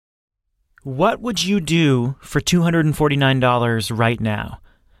What would you do for $249 right now?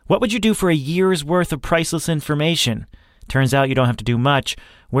 What would you do for a year's worth of priceless information? Turns out you don't have to do much.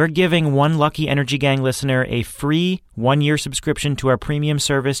 We're giving one lucky Energy Gang listener a free 1-year subscription to our premium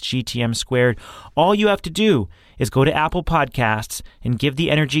service, GTM Squared. All you have to do is go to Apple Podcasts and give the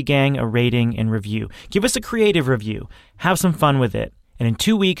Energy Gang a rating and review. Give us a creative review. Have some fun with it. And in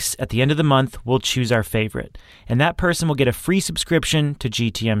 2 weeks, at the end of the month, we'll choose our favorite. And that person will get a free subscription to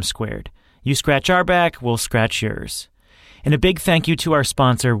GTM Squared. You scratch our back, we'll scratch yours. And a big thank you to our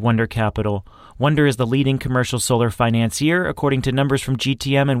sponsor, Wonder Capital. Wonder is the leading commercial solar financier, according to numbers from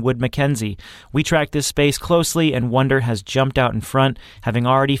GTM and Wood Mackenzie. We track this space closely, and Wonder has jumped out in front, having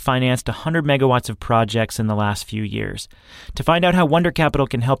already financed 100 megawatts of projects in the last few years. To find out how Wonder Capital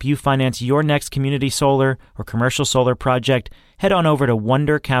can help you finance your next community solar or commercial solar project, head on over to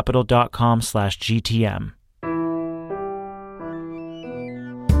wondercapital.com/GTM.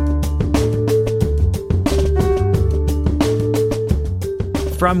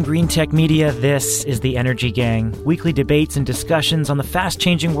 From Green Tech Media, this is the Energy Gang, weekly debates and discussions on the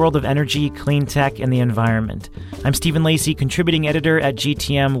fast-changing world of energy, clean tech, and the environment. I'm Stephen Lacey, contributing editor at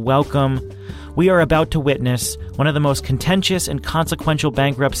GTM. Welcome. We are about to witness one of the most contentious and consequential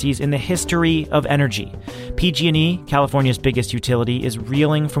bankruptcies in the history of energy. PG&E, California's biggest utility, is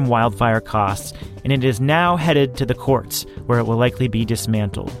reeling from wildfire costs, and it is now headed to the courts, where it will likely be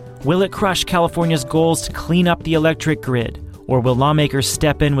dismantled. Will it crush California's goals to clean up the electric grid? Or will lawmakers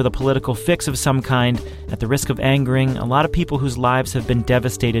step in with a political fix of some kind at the risk of angering a lot of people whose lives have been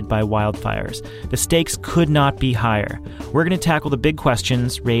devastated by wildfires? The stakes could not be higher. We're going to tackle the big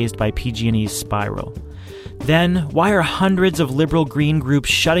questions raised by PG&E's spiral. Then, why are hundreds of liberal green groups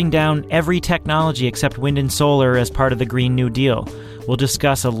shutting down every technology except wind and solar as part of the Green New Deal? We'll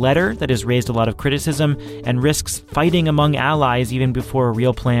discuss a letter that has raised a lot of criticism and risks fighting among allies even before a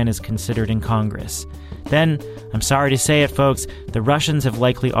real plan is considered in Congress. Then, I'm sorry to say it, folks, the Russians have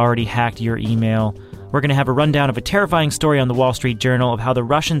likely already hacked your email. We're going to have a rundown of a terrifying story on the Wall Street Journal of how the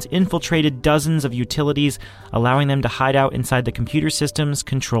Russians infiltrated dozens of utilities, allowing them to hide out inside the computer systems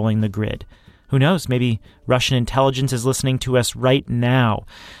controlling the grid. Who knows, maybe Russian intelligence is listening to us right now.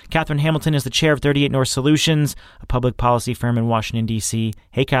 Catherine Hamilton is the chair of 38 North Solutions, a public policy firm in Washington, D.C.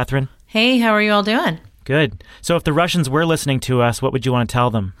 Hey, Catherine. Hey, how are you all doing? Good. So if the Russians were listening to us, what would you want to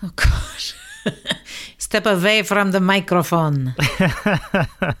tell them? Oh, gosh. Step away from the microphone.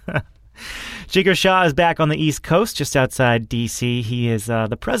 Jigar Shah is back on the East Coast, just outside D.C. He is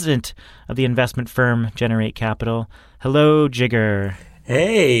the president of the investment firm Generate Capital. Hello, Jigar.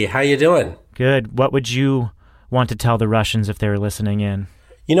 Hey, how you doing? Good. What would you want to tell the Russians if they were listening in?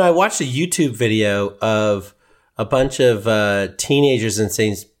 You know, I watched a YouTube video of a bunch of teenagers in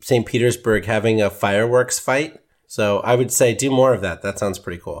St. Petersburg having a fireworks fight. So I would say do more of that. That sounds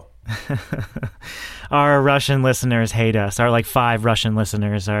pretty cool. Our Russian listeners hate us. Our 5 Russian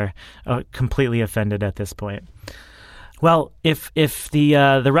listeners are completely offended at this point. Well, if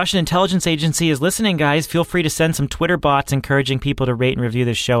the Russian intelligence agency is listening, guys, feel free to send some Twitter bots encouraging people to rate and review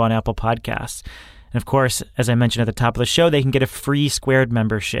this show on Apple Podcasts. And of course, as I mentioned at the top of the show, they can get a free Squared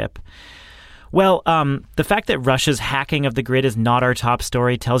membership. Well, the fact that Russia's hacking of the grid is not our top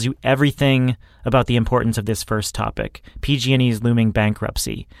story tells you everything about the importance of this first topic, PG&E's looming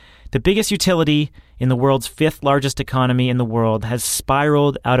bankruptcy. The biggest utility in the world's 5th largest economy in the world has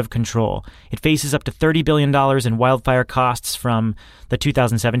spiraled out of control. It faces up to $30 billion in wildfire costs from the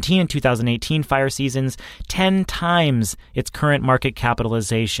 2017 and 2018 fire seasons, 10 times its current market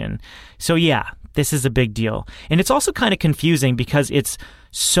capitalization. So yeah, this is a big deal. And it's also kind of confusing because it's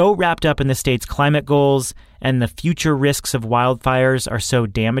so wrapped up in the state's climate goals and the future risks of wildfires are so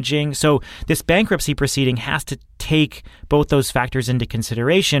damaging. So this bankruptcy proceeding has to take both those factors into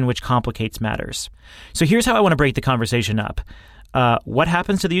consideration, which complicates matters. So here's how I want to break the conversation up. What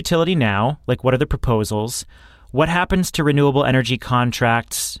happens to the utility now? What are the proposals? What happens to renewable energy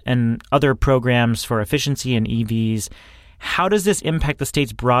contracts and other programs for efficiency and EVs? How does this impact the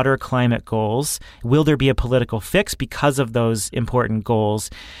state's broader climate goals? Will there be a political fix because of those important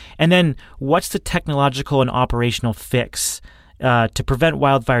goals? And then what's the technological and operational fix to prevent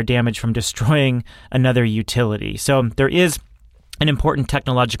wildfire damage from destroying another utility? So there is an important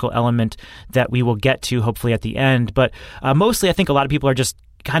technological element that we will get to hopefully at the end. But mostly I think a lot of people are just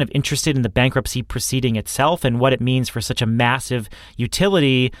kind of interested in the bankruptcy proceeding itself and what it means for such a massive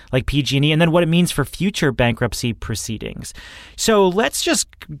utility like PG&E, and then what it means for future bankruptcy proceedings. So let's just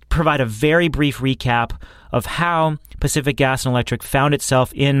provide a very brief recap of how Pacific Gas and Electric found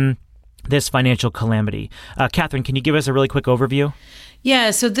itself in this financial calamity. Catherine, can you give us a really quick overview?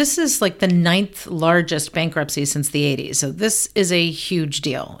 Yeah, so this is like the ninth largest bankruptcy since the 80s. So this is a huge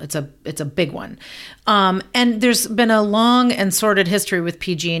deal. It's a big one. And there's been a long and sordid history with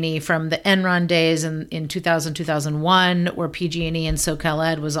PG&E from the Enron days in 2000, 2001, where PG&E and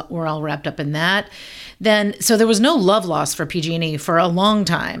SoCalEd were all wrapped up in that. So there was no love lost for PG&E for a long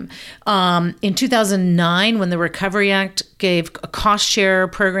time. In 2009, when the Recovery Act gave a cost share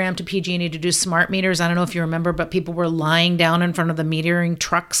program to PG&E to do smart meters, I don't know if you remember, but people were lying down in front of the metering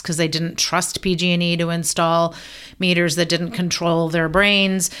trucks because they didn't trust PG&E to install meters that didn't control their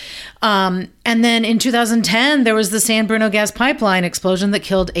brains. And then in 2010, there was the San Bruno gas pipeline explosion that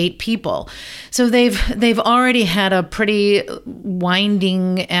killed 8 people. So they've already had a pretty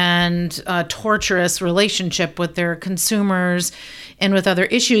winding and torturous relationship with their consumers and with other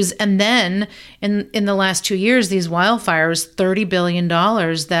issues. And then in the last 2 years, these wildfires, $30 billion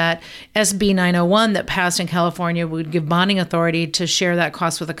that SB 901 that passed in California would give bonding authority to share that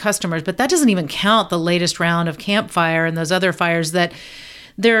cost with the customers. But that doesn't even count the latest round of Camp Fire and those other fires that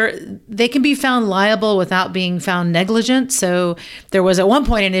they can be found liable without being found negligent. So there was at one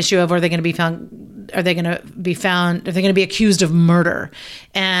point an issue of are they going to be accused of murder?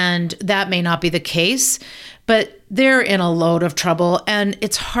 And that may not be the case, but they're in a load of trouble. And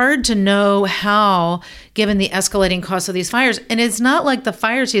it's hard to know how, given the escalating costs of these fires. And it's not like the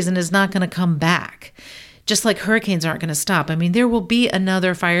fire season is not going to come back, just like hurricanes aren't going to stop. I mean, there will be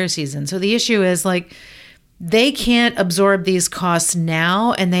another fire season. So the issue is like, they can't absorb these costs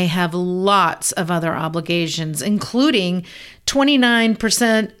now, and they have lots of other obligations, including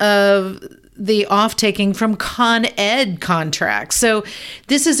 29% of the off-taking from Con Ed contracts. So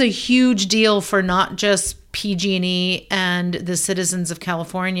this is a huge deal for not just PG&E and the citizens of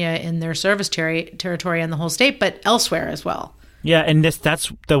California in their service territory and the whole state, but elsewhere as well. Yeah, and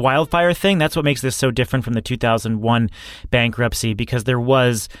that's the wildfire thing. That's what makes this so different from the 2001 bankruptcy, because there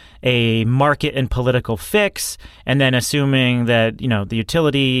was a market and political fix, and then assuming that, the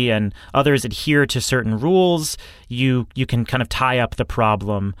utility and others adhere to certain rules, you can kind of tie up the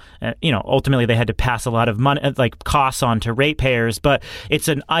problem. Ultimately they had to pass a lot of money, like costs on to ratepayers, but it's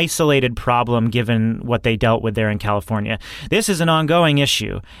an isolated problem given what they dealt with there in California. This is an ongoing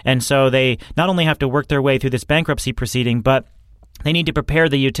issue, and so they not only have to work their way through this bankruptcy proceeding, but they need to prepare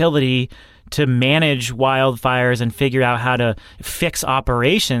the utility to manage wildfires and figure out how to fix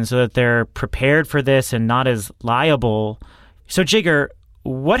operations so that they're prepared for this and not as liable. So, Jigger,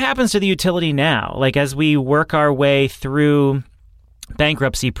 what happens to the utility now? Like, as we work our way through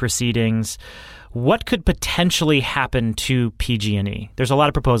bankruptcy proceedings, what could potentially happen to PG&E? There's a lot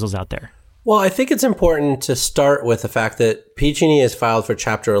of proposals out there. Well, I think it's important to start with the fact that PG&E has filed for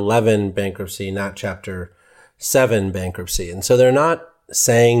Chapter 11 bankruptcy, not Chapter 7 bankruptcy. And so they're not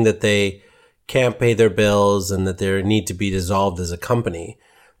saying that they can't pay their bills and that they need to be dissolved as a company.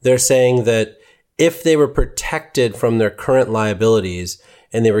 They're saying that if they were protected from their current liabilities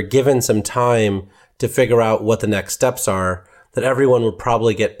and they were given some time to figure out what the next steps are, that everyone would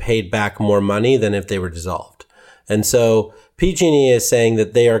probably get paid back more money than if they were dissolved. And so PG&E is saying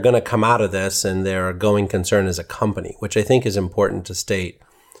that they are going to come out of this and they're a going concern as a company, which I think is important to state.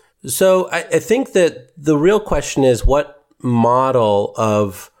 So I think that the real question is, what model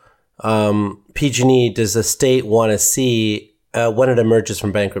of PG&E does the state want to see when it emerges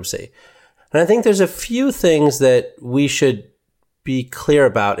from bankruptcy? And I think there's a few things that we should be clear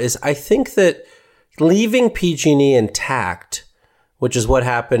about. I think that leaving PG&E intact, which is what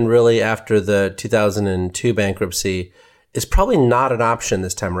happened really after the 2002 bankruptcy, is probably not an option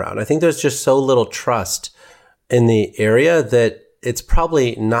this time around. I think there's just so little trust in the area that it's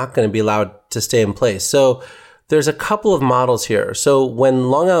probably not going to be allowed to stay in place. So there's a couple of models here. So when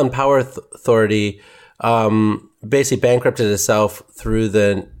Long Island Power Authority basically bankrupted itself through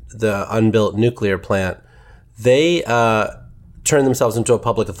the unbuilt nuclear plant, they turned themselves into a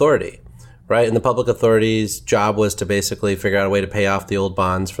public authority, right? And the public authority's job was to basically figure out a way to pay off the old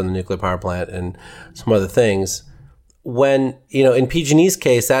bonds from the nuclear power plant and some other things. When, in PG&E's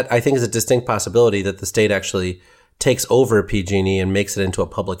case, that I think is a distinct possibility that the state actually takes over PG&E and makes it into a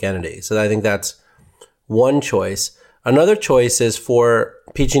public entity. So I think that's one choice. Another choice is for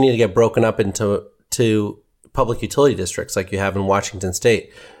PG&E to get broken up into public utility districts like you have in Washington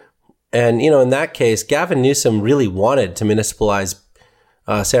State. And, in that case, Gavin Newsom really wanted to municipalize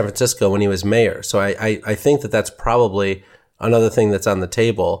San Francisco when he was mayor. So I think that that's probably another thing that's on the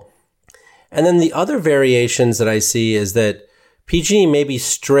table. And then the other variations that I see is that PG&E may be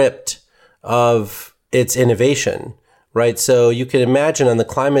stripped of its innovation, right? So you can imagine on the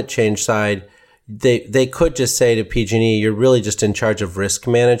climate change side, they could just say to PG&E, you're really just in charge of risk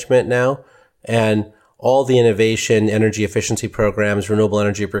management now. And all the innovation, energy efficiency programs, renewable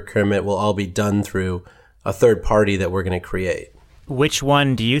energy procurement will all be done through a third party that we're going to create. Which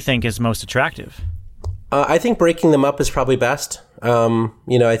one do you think is most attractive? I think breaking them up is probably best.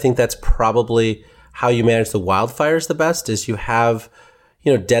 I think that's probably how you manage the wildfires the best, is you have,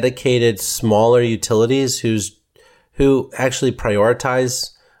 dedicated smaller utilities who actually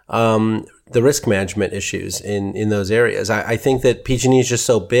prioritize the risk management issues in those areas. I think that PG&E is just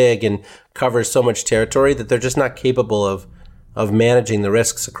so big and covers so much territory that they're just not capable of managing the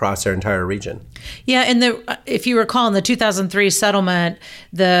risks across their entire region. Yeah, and if you recall, in the 2003 settlement,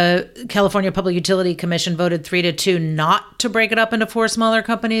 the California Public Utility Commission voted 3-2 not to break it up into 4 smaller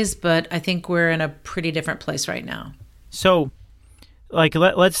companies, but I think we're in a pretty different place right now. So,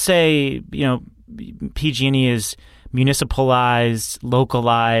 let's say, PG&E is municipalized,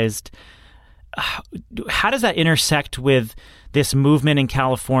 localized. How does that intersect with this movement in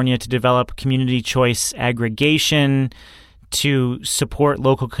California to develop community choice aggregation, to support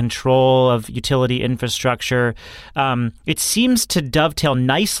local control of utility infrastructure? It seems to dovetail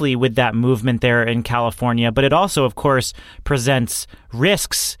nicely with that movement there in California, but it also, of course, presents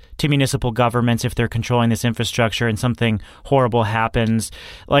risks to municipal governments if they're controlling this infrastructure and something horrible happens.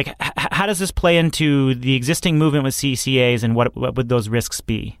 How does this play into the existing movement with CCAs, and what would those risks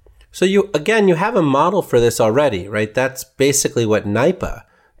be? So you have a model for this already, right? That's basically what NYPA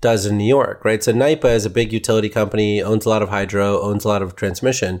does in New York, right? So NYPA is a big utility company, owns a lot of hydro, owns a lot of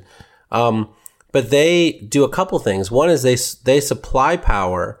transmission. But they do a couple things. One is they supply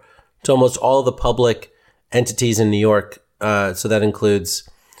power to almost all the public entities in New York. So that includes,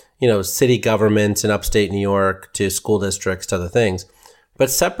 city governments in upstate New York, to school districts, to other things. But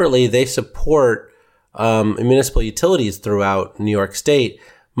separately, they support municipal utilities throughout New York State,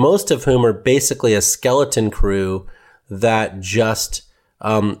 most of whom are basically a skeleton crew that just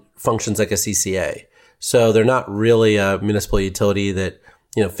functions like a CCA. So they're not really a municipal utility that,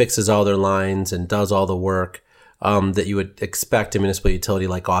 fixes all their lines and does all the work that you would expect a municipal utility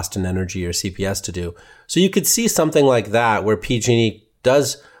like Austin Energy or CPS to do. So you could see something like that where PG&E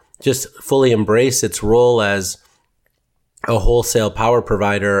does just fully embrace its role as a wholesale power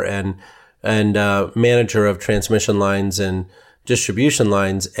provider and manager of transmission lines and distribution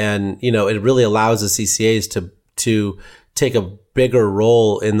lines. And, it really allows the CCAs to take a bigger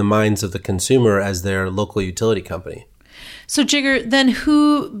role in the minds of the consumer as their local utility company. So, Jigger, then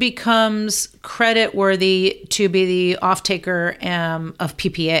who becomes creditworthy to be the off-taker of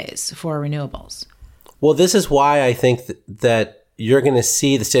PPAs for renewables? Well, this is why I think that you're going to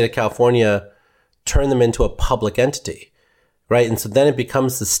see the state of California turn them into a public entity, right? And so then it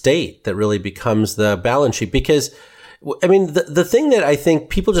becomes the state that really becomes the balance sheet, because the thing that I think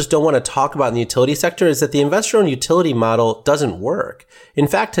people just don't want to talk about in the utility sector is that the investor-owned utility model doesn't work. In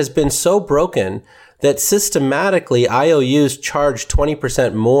fact, has been so broken that systematically IOUs charge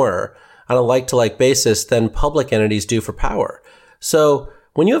 20% more on a like-to-like basis than public entities do for power. So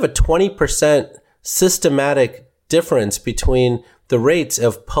when you have a 20% systematic difference between the rates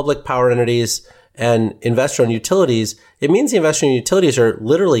of public power entities and investor-owned utilities, it means the investor-owned utilities are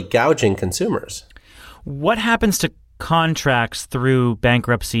literally gouging consumers. What happens to contracts through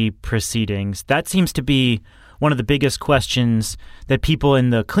bankruptcy proceedings? That seems to be one of the biggest questions that people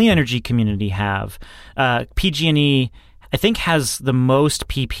in the clean energy community have. PG&E, I think, has the most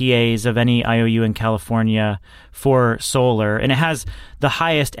PPAs of any IOU in California for solar, and it has the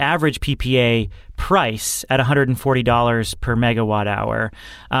highest average PPA price at $140 per megawatt hour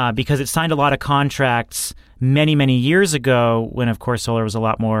because it signed a lot of contracts many, many years ago when, of course, solar was a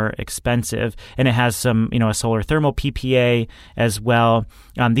lot more expensive. And it has some, a solar thermal PPA as well.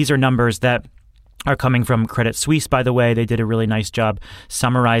 These are numbers that are coming from Credit Suisse, by the way. They did a really nice job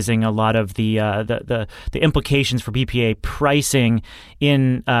summarizing a lot of the implications for PPA pricing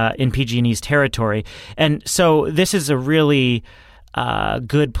in PG&E's territory. And so this is a really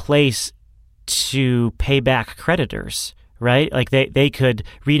good place to pay back creditors, right? Like they could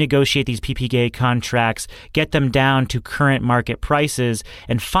renegotiate these PPA contracts, get them down to current market prices,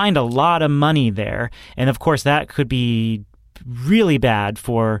 and find a lot of money there. And of course, that could be really bad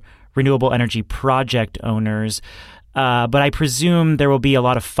for renewable energy project owners. But I presume there will be a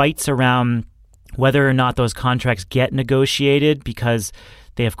lot of fights around whether or not those contracts get negotiated, because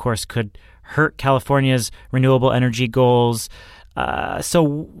they, of course, could hurt California's renewable energy goals.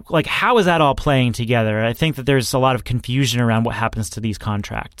 So how is that all playing together? I think that there's a lot of confusion around what happens to these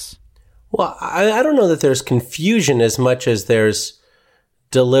contracts. Well, I don't know that there's confusion as much as there's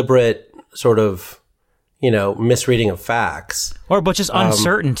deliberate sort of, misreading of facts. But just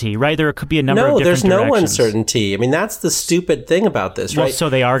uncertainty, right? There could be a number of different there's directions. No uncertainty. I mean, that's the stupid thing about this, right? So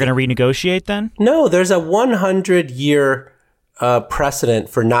they are going to renegotiate then? No, there's a 100-year precedent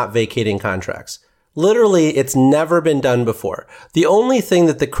for not vacating contracts. Literally, it's never been done before. The only thing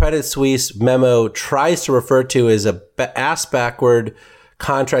that the Credit Suisse memo tries to refer to is a ass-backward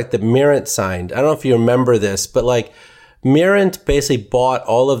contract that Mirant signed. I don't know if you remember this, but Mirant basically bought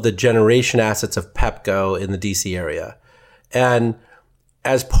all of the generation assets of Pepco in the DC area. And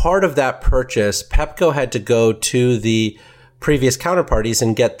as part of that purchase, Pepco had to go to the previous counterparties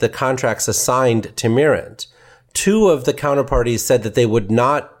and get the contracts assigned to Mirant. Two of the counterparties said that they would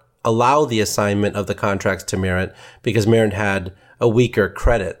not allow the assignment of the contracts to Mirant because Mirant had a weaker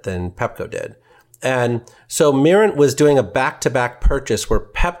credit than Pepco did. And so Mirant was doing a back-to-back purchase where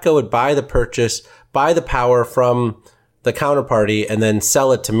Pepco would buy the power from the counterparty and then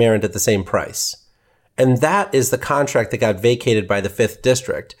sell it to Mirant at the same price. And that is the contract that got vacated by the 5th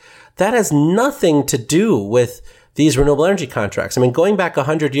District. That has nothing to do with these renewable energy contracts. I mean, going back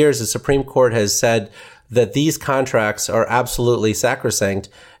 100 years, the Supreme Court has said that these contracts are absolutely sacrosanct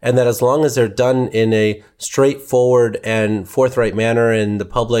and that as long as they're done in a straightforward and forthright manner and the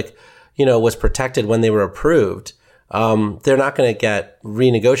public, was protected when they were approved, they're not going to get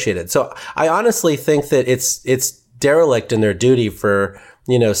renegotiated. So I honestly think that it's derelict in their duty for,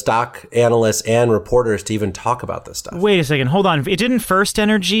 stock analysts and reporters to even talk about this stuff. Wait a second. Hold on. It didn't First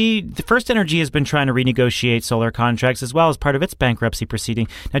Energy. The First Energy has been trying to renegotiate solar contracts as well as part of its bankruptcy proceeding.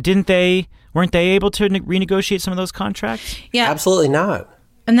 Now, weren't they able to renegotiate some of those contracts? Yeah. Absolutely not.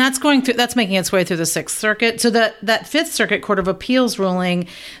 And that's making its way through the 6th Circuit. So that 5th Circuit Court of Appeals ruling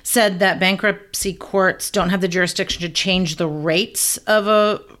said that bankruptcy courts don't have the jurisdiction to change the rates of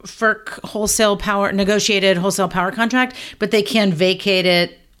a FERC negotiated wholesale power contract, but they can vacate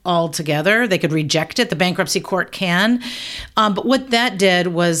it altogether. They could reject it. The bankruptcy court can. But what that did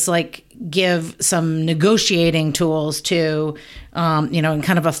was give some negotiating tools to, and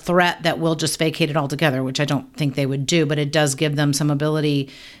kind of a threat that we'll just vacate it altogether, which I don't think they would do, but it does give them some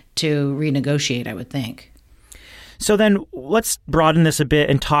ability to renegotiate, I would think. So then let's broaden this a bit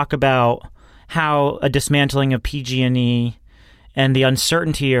and talk about how a dismantling of PG&E and the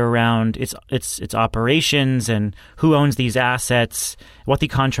uncertainty around its operations and who owns these assets, what the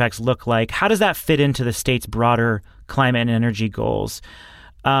contracts look like, how does that fit into the state's broader climate and energy goals?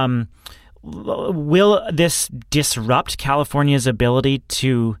 Will this disrupt California's ability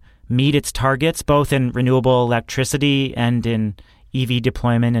to meet its targets, both in renewable electricity and in EV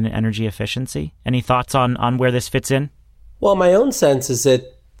deployment and energy efficiency? Any thoughts on where this fits in? Well, my own sense is that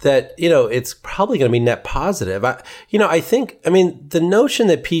it's probably going to be net positive. The notion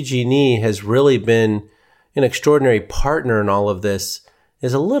that PG&E has really been an extraordinary partner in all of this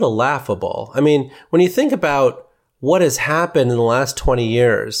is a little laughable. I mean, when you think about what has happened in the last 20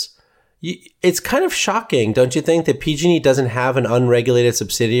 years, it's kind of shocking, don't you think, that PG&E doesn't have an unregulated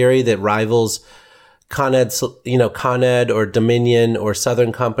subsidiary that rivals Con Ed or Dominion or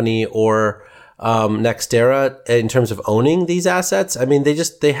Southern Company or NextEra in terms of owning these assets? I mean,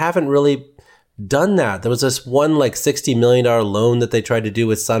 they haven't really done that. There was this one $60 million loan that they tried to do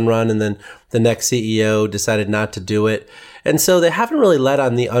with Sunrun, and then the next CEO decided not to do it. And so they haven't really led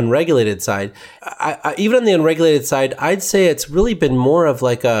on the unregulated side. Even on the unregulated side, I'd say it's really been more of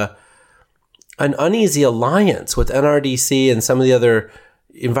an uneasy alliance with NRDC and some of the other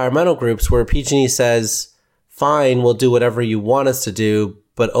environmental groups where PG&E says, fine, we'll do whatever you want us to do,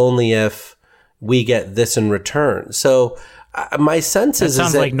 but only if we get this in return. So my sense is... That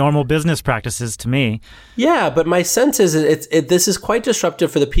sounds like normal business practices to me. Yeah, but my sense is this is quite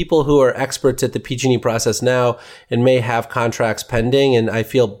disruptive for the people who are experts at the PG&E process now and may have contracts pending, and I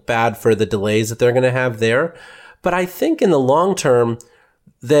feel bad for the delays that they're going to have there. But I think in the long term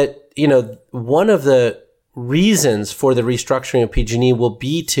that, one of the reasons for the restructuring of PG&E will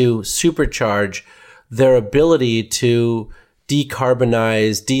be to supercharge their ability to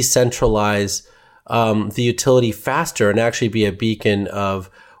decarbonize, decentralize the utility faster and actually be a beacon of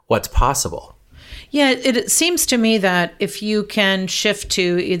what's possible. Yeah, it seems to me that if you can shift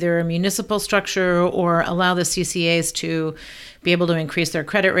to either a municipal structure or allow the CCAs to be able to increase their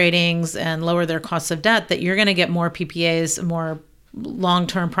credit ratings and lower their costs of debt, that you're going to get more PPAs, more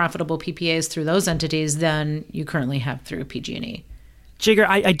long-term profitable PPAs through those entities than you currently have through PG&E. Jigar,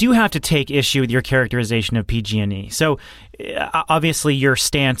 I do have to take issue with your characterization of PG&E. So obviously your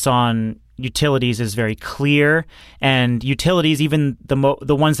stance on utilities is very clear, and utilities, even the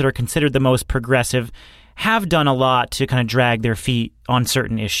ones that are considered the most progressive, have done a lot to kind of drag their feet on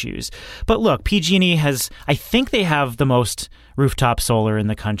certain issues. But look, PG&E I think they have the most rooftop solar in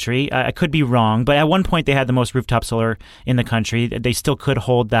the country. I could be wrong, but at one point they had the most rooftop solar in the country. They still could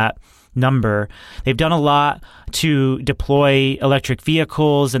hold that number. They've done a lot to deploy electric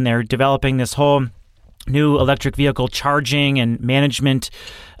vehicles, and they're developing this whole new electric vehicle charging and management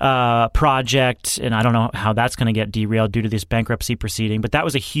project, and I don't know how that's going to get derailed due to this bankruptcy proceeding, but that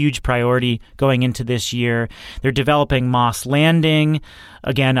was a huge priority going into this year. They're developing Moss Landing.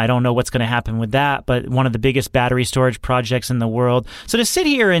 Again, I don't know what's going to happen with that, but one of the biggest battery storage projects in the world. So to sit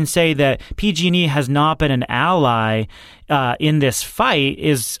here and say that PG&E has not been an ally in this fight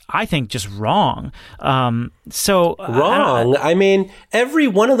is, I think, just wrong. Wrong? I mean, every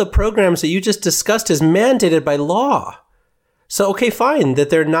one of the programs that you just discussed is mandated by law. So, okay, fine, that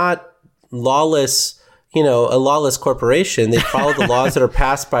they're not lawless, a lawless corporation. They follow the laws that are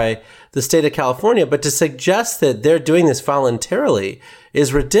passed by the state of California. But to suggest that they're doing this voluntarily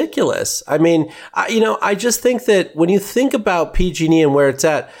is ridiculous. I mean, I just think that when you think about PG&E and where it's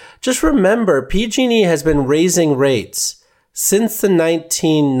at, just remember PG&E has been raising rates since the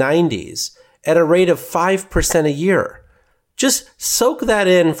 1990s at a rate of 5% a year. Just soak that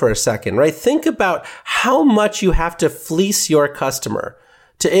in for a second, right? Think about how much you have to fleece your customer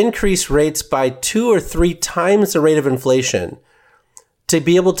to increase rates by 2 or 3 times the rate of inflation to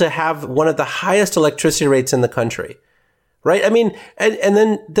be able to have one of the highest electricity rates in the country, right? I mean, and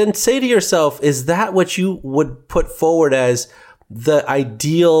then say to yourself, is that what you would put forward as the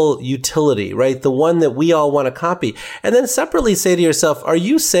ideal utility, right? The one that we all want to copy. And then separately say to yourself, are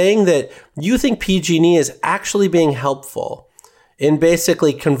you saying that you think PG&E is actually being helpful in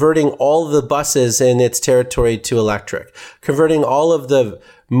basically converting all of the buses in its territory to electric, converting all of the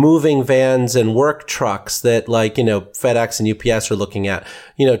moving vans and work trucks that FedEx and UPS are looking at,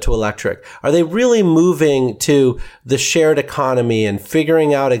 to electric? Are they really moving to the shared economy and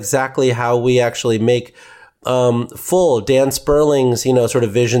figuring out exactly how we actually make full Dan Sperling's, sort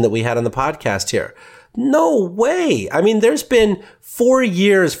of vision that we had on the podcast here? No way. I mean, there's been 4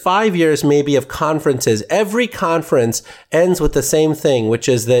 years, 5 years maybe of conferences. Every conference ends with the same thing, which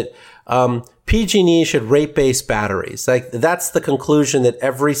is that PG&E should rate-base batteries. Like, that's the conclusion that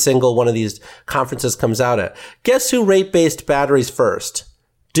every single one of these conferences comes out at. Guess who rate-based batteries first?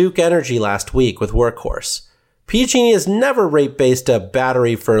 Duke Energy last week with Workhorse. PG&E has never rate-based a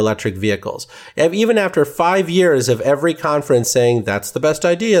battery for electric vehicles. Even after 5 years of every conference saying that's the best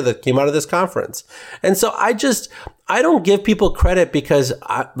idea that came out of this conference. And so I don't give people credit because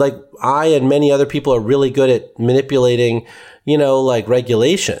I and many other people are really good at manipulating,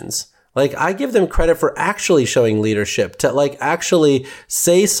 regulations. I give them credit for actually showing leadership, to actually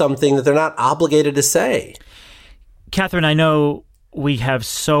say something that they're not obligated to say. Catherine, I know we have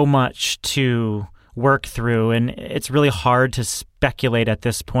so much to work through, and it's really hard to speculate at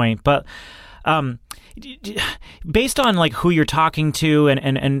this point. But based on who you're talking to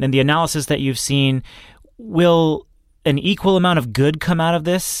and the analysis that you've seen, will an equal amount of good come out of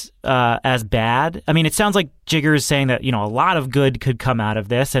this as bad? I mean, it sounds like Jigger is saying that a lot of good could come out of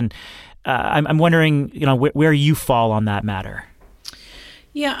this, and I'm wondering where you fall on that matter.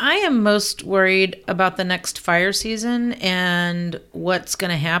 Yeah, I am most worried about the next fire season and what's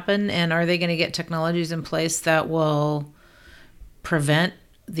going to happen, and are they going to get technologies in place that will prevent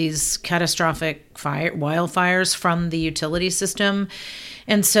these catastrophic wildfires from the utility system.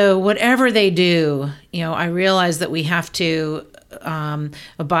 And so whatever they do, I realize that we have to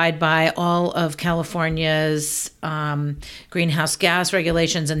abide by all of California's greenhouse gas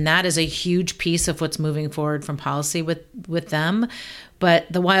regulations, and that is a huge piece of what's moving forward from policy with them. But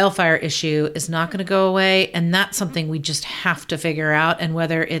the wildfire issue is not going to go away, and that's something we just have to figure out. And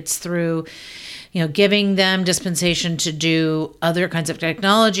whether it's through, giving them dispensation to do other kinds of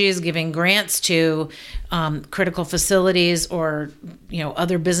technologies, giving grants to critical facilities, or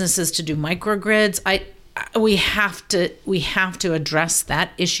other businesses to do microgrids, we have to address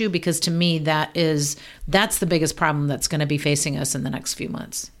that issue, because to me that's the biggest problem that's going to be facing us in the next few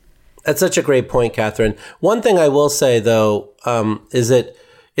months. That's such a great point, Catherine. One thing I will say, though, is that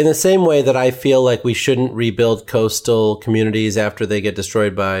in the same way that I feel like we shouldn't rebuild coastal communities after they get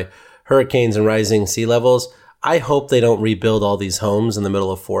destroyed by hurricanes and rising sea levels, I hope they don't rebuild all these homes in the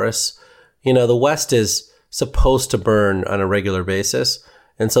middle of forests. The West is supposed to burn on a regular basis.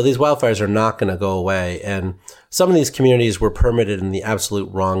 And so these wildfires are not going to go away. And some of these communities were permitted in the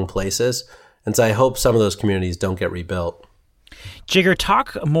absolute wrong places. And so I hope some of those communities don't get rebuilt. Jigger,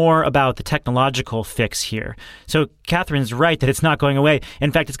 talk more about the technological fix here. So Catherine's right that it's not going away.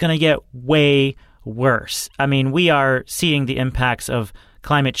 In fact, it's going to get way worse. I mean, we are seeing the impacts of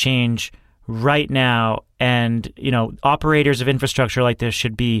climate change right now. And, operators of infrastructure like this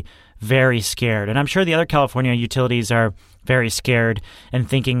should be very scared. And I'm sure the other California utilities are very scared and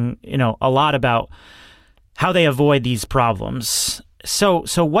thinking, a lot about how they avoid these problems. So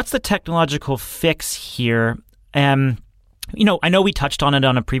what's the technological fix here? I know we touched on it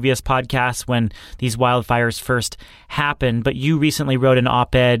on a previous podcast when these wildfires first happened, but you recently wrote an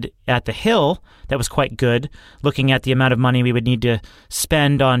op-ed at The Hill that was quite good, looking at the amount of money we would need to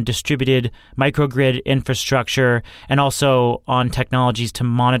spend on distributed microgrid infrastructure and also on technologies to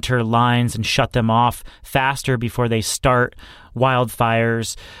monitor lines and shut them off faster before they start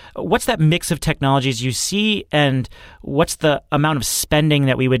wildfires. What's that mix of technologies you see, and what's the amount of spending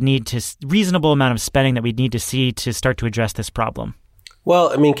that we would need reasonable amount of spending that we'd need to see to start to address this problem?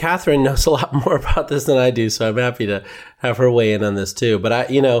 Well, Catherine knows a lot more about this than I do, so I'm happy to have her weigh in on this too. But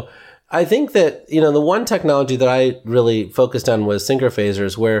I think that, the one technology that I really focused on was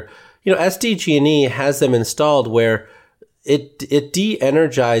synchrophasers, where, SDG&E has them installed where it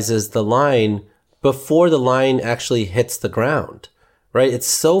de-energizes the line before the line actually hits the ground, right? It's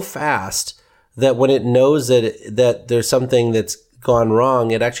so fast that when it knows that there's something that's gone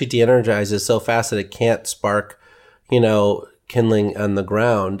wrong, it actually de-energizes so fast that it can't spark, kindling on the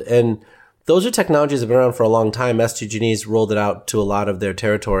ground. And those are technologies that have been around for a long time. SDG&E's rolled it out to a lot of their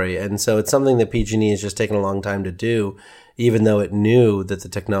territory. And so it's something that PG&E has just taken a long time to do, even though it knew that the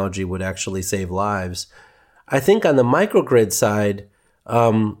technology would actually save lives. I think on the microgrid side,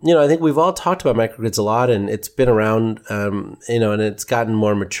 I think we've all talked about microgrids a lot, and it's been around, and it's gotten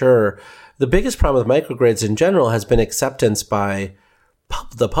more mature. The biggest problem with microgrids in general has been acceptance by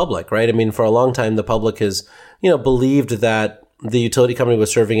the public, right? For a long time, the public has, believed that the utility company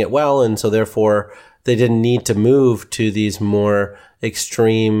was serving it well, and so therefore they didn't need to move to these more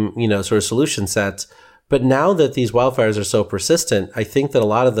extreme, sort of solution sets. But now that these wildfires are so persistent, I think that a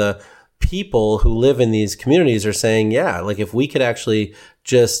lot of the people who live in these communities are saying, if we could actually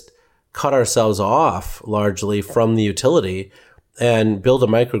just cut ourselves off largely from the utility and build a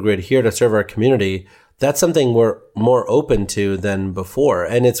microgrid here to serve our community, that's something we're more open to than before.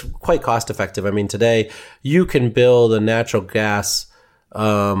 And it's quite cost effective. Today you can build a natural gas,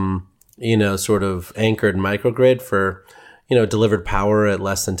 sort of anchored microgrid for, delivered power at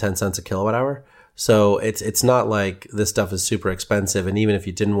less than 10 cents a kilowatt hour. So it's not like this stuff is super expensive. And even if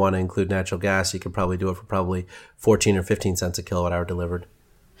you didn't want to include natural gas, you could probably do it for probably 14 or 15 cents a kilowatt hour delivered.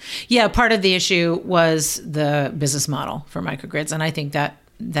 Yeah, part of the issue was the business model for microgrids. And I think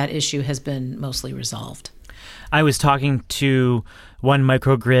that issue has been mostly resolved. I was talking to one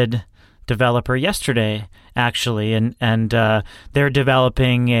microgrid developer yesterday, actually, and they're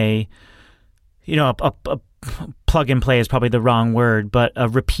developing a plug and play is probably the wrong word, but a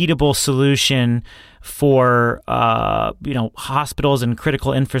repeatable solution for hospitals and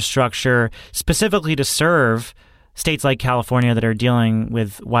critical infrastructure, specifically to serve states like California that are dealing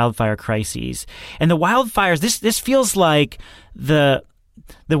with wildfire crises. And the wildfires, this feels like the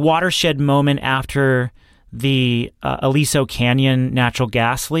watershed moment after the Aliso Canyon natural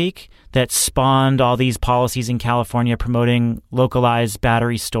gas leak that spawned all these policies in California promoting localized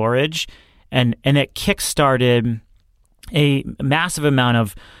battery storage. And it kickstarted a massive amount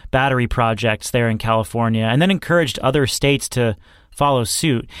of battery projects there in California and then encouraged other states to follow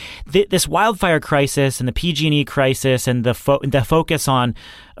suit. This wildfire crisis and the PG&E crisis and the focus on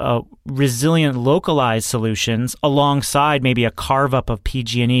resilient localized solutions alongside maybe a carve-up of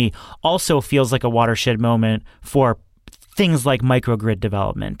PG&E also feels like a watershed moment for things like microgrid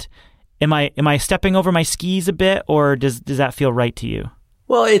development. Am I stepping over my skis a bit, or does that feel right to you?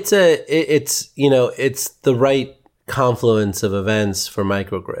 Well, it's the right confluence of events for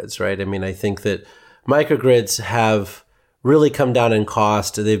microgrids, right? I think that microgrids have really come down in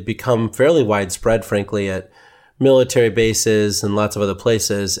cost. They've become fairly widespread, frankly, at military bases and lots of other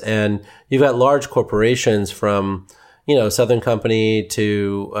places. And you've got large corporations from, Southern Company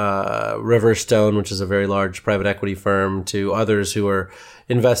to Riverstone, which is a very large private equity firm, to others who are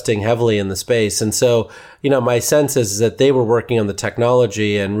investing heavily in the space. And so, my sense is that they were working on the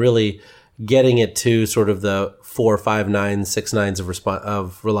technology and really getting it to sort of the 4, 5 nines, 6 nines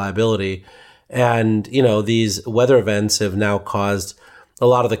of reliability. And, these weather events have now caused a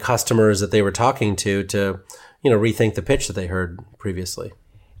lot of the customers that they were talking to, rethink the pitch that they heard previously.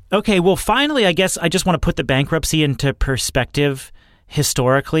 Okay, well, finally, I guess I just want to put the bankruptcy into perspective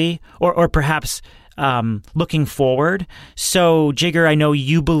historically, or perhaps looking forward. So, Jigger, I know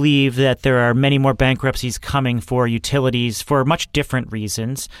you believe that there are many more bankruptcies coming for utilities for much different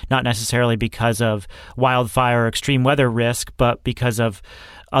reasons, not necessarily because of wildfire or extreme weather risk, but because of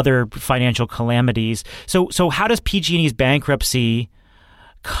other financial calamities. So how does PG&E's bankruptcy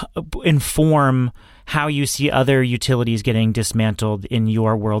inform how you see other utilities getting dismantled in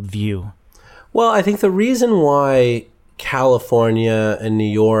your worldview? Well, I think the reason why California and New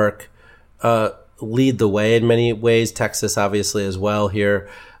York lead the way in many ways, Texas obviously as well here,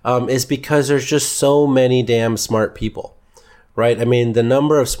 is because there's just so many damn smart people, right? I mean, the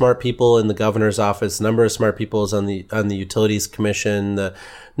number of smart people in the governor's office, the number of smart people is on the Utilities Commission, the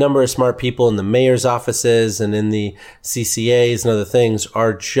number of smart people in the mayor's offices and in the CCAs and other things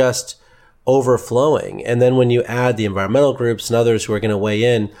are just overflowing. And then when you add the environmental groups and others who are going to weigh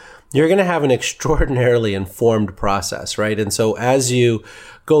in, you're going to have an extraordinarily informed process, right? And so as you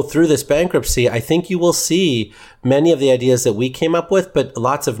go through this bankruptcy, I think you will see many of the ideas that we came up with, but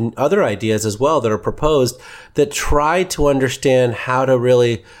lots of other ideas as well that are proposed that try to understand how to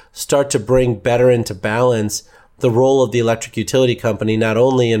really start to bring better into balance the role of the electric utility company, not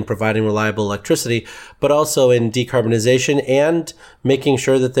only in providing reliable electricity, but also in decarbonization and making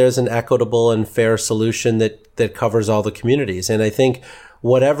sure that there's an equitable and fair solution that covers all the communities. And I think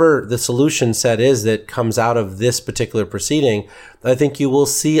whatever the solution set is that comes out of this particular proceeding, I think you will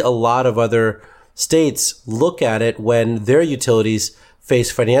see a lot of other states look at it when their utilities face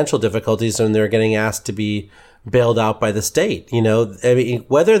financial difficulties and they're getting asked to be bailed out by the state. You know, I mean,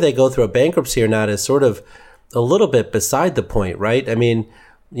 whether they go through a bankruptcy or not is sort of a little bit beside the point, right? I mean,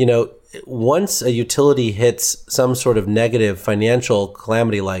 you know, once a utility hits some sort of negative financial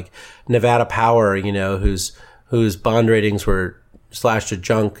calamity like Nevada Power, you know, whose bond ratings were slashed to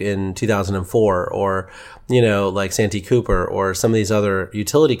junk in 2004, or, you know, like Santee Cooper or some of these other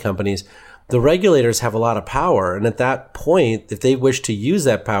utility companies, the regulators have a lot of power. And at that point, if they wish to use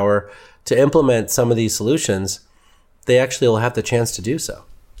that power to implement some of these solutions, they actually will have the chance to do so.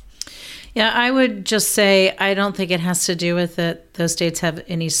 Yeah, I would just say I don't think it has to do with that those states have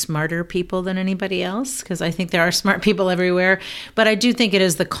any smarter people than anybody else, because I think there are smart people everywhere. But I do think it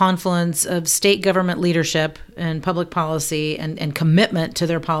is the confluence of state government leadership and public policy and commitment to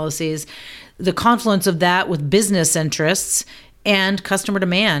their policies, the confluence of that with business interests and customer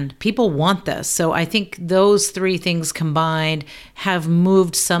demand. People want this. So I think those three things combined have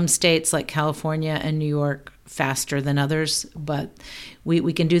moved some states like California and New York faster than others, but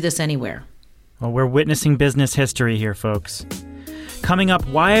we can do this anywhere. Well, we're witnessing business history here, folks. Coming up,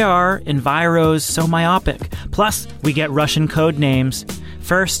 why are enviros so myopic? Plus, we get Russian code names.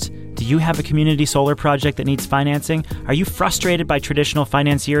 First, do you have a community solar project that needs financing? Are you frustrated by traditional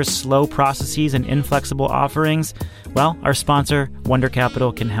financiers' slow processes and inflexible offerings? Well, our sponsor, Wonder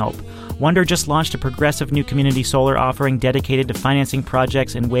Capital, can help. Wonder just launched a progressive new community solar offering dedicated to financing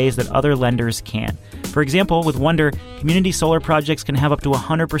projects in ways that other lenders can't. For example, with Wonder, community solar projects can have up to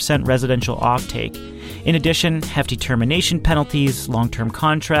 100% residential offtake. In addition, hefty termination penalties, long-term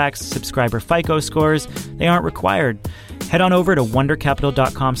contracts, subscriber FICO scores, they aren't required. Head on over to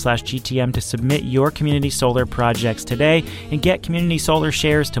wondercapital.com/GTM to submit your community solar projects today and get community solar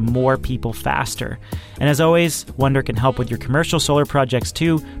shares to more people faster. And as always, Wonder can help with your commercial solar projects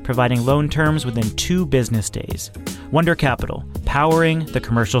too, providing loan terms within 2 business days. Wonder Capital, powering the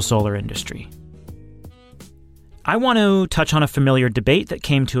commercial solar industry. I want to touch on a familiar debate that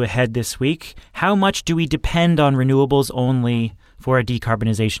came to a head this week. How much do we depend on renewables only for a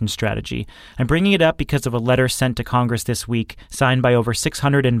decarbonization strategy? I'm bringing it up because of a letter sent to Congress this week, signed by over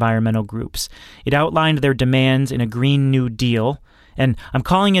 600 environmental groups. It outlined their demands in a Green New Deal. And I'm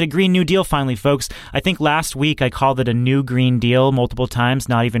calling it a Green New Deal finally, folks. I think last week I called it a new Green Deal multiple times,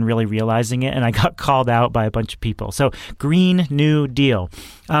 not even really realizing it, and I got called out by a bunch of people. So, Green New Deal.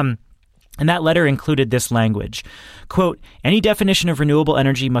 And that letter included this language, quote, any definition of renewable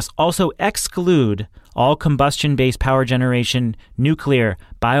energy must also exclude all combustion-based power generation, nuclear,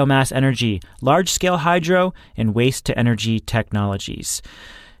 biomass energy, large-scale hydro, and waste-to-energy technologies.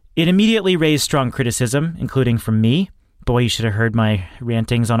 It immediately raised strong criticism, including from me. Boy, you should have heard my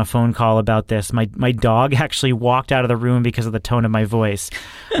rantings on a phone call about this. My dog actually walked out of the room because of the tone of my voice.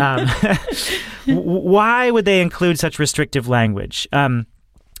 Why would they include such restrictive language?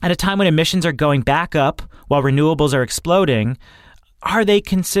 At a time when emissions are going back up while renewables are exploding, are they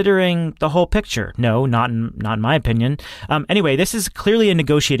considering the whole picture? No, not in my opinion. Anyway, this is clearly a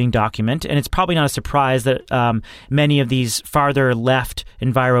negotiating document, and it's probably not a surprise that many of these farther left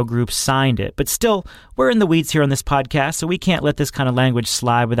enviro groups signed it. But still, we're in the weeds here on this podcast, so we can't let this kind of language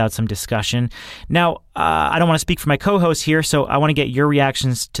slide without some discussion. Now, I don't want to speak for my co-host here, so I want to get your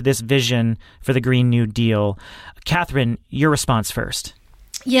reactions to this vision for the Green New Deal. Catherine, your response first.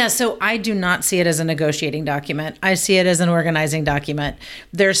 Yeah, so I do not see it as a negotiating document. I see it as an organizing document.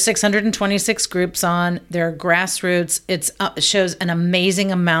 There's 626 groups on. They're grassroots. It shows an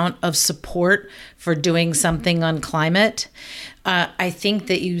amazing amount of support for doing something on climate. I think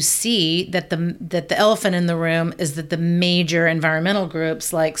that you see that the elephant in the room is that the major environmental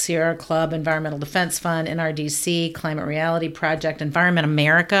groups like Sierra Club, Environmental Defense Fund, NRDC, Climate Reality Project, Environment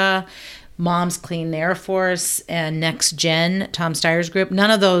America, Moms Clean Air Force, and Next Gen, Tom Steyer's group,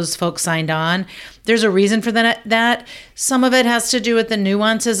 none of those folks signed on. There's a reason for that. Some of it has to do with the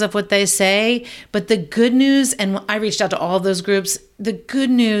nuances of what they say. But the good news, and I reached out to all of those groups, the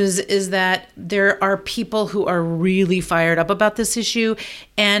good news is that there are people who are really fired up about this issue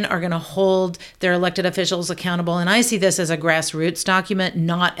and are going to hold their elected officials accountable. And I see this as a grassroots document,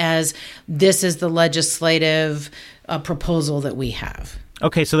 not as this is the legislative proposal that we have.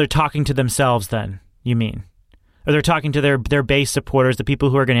 Okay, so they're talking to themselves then, you mean? Or they're talking to their base supporters, the people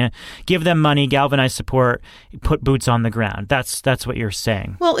who are going to give them money, galvanize support, put boots on the ground. That's what you're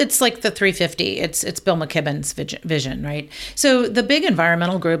saying. Well, it's like the 350. It's Bill McKibben's vision, right? So the big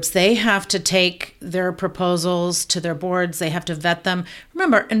environmental groups, they have to take their proposals to their boards. They have to vet them.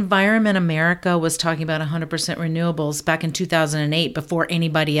 Remember, Environment America was talking about 100% renewables back in 2008 before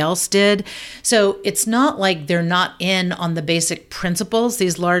anybody else did. So it's not like they're not in on the basic principles,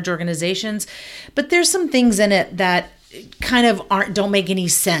 these large organizations, but there's some things in it that kind of don't make any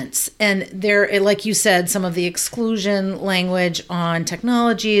sense. And there, like you said, some of the exclusion language on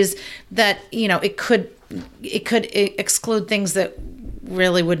technologies that, it could exclude things that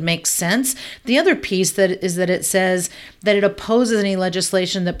really would make sense. The other piece is that it says that it opposes any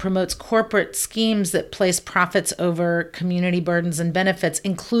legislation that promotes corporate schemes that place profits over community burdens and benefits,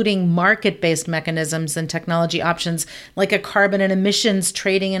 including market-based mechanisms and technology options like a carbon and emissions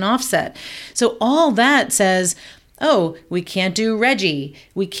trading and offset. So all that says, oh, we can't do RGGI.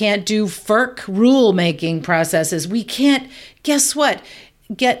 We can't do FERC rule-making processes. We can't, guess what?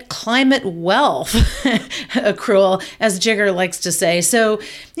 Get climate wealth accrual, as Jigger likes to say. So,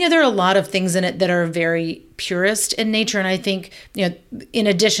 there are a lot of things in it that are very purist in nature. And I think, in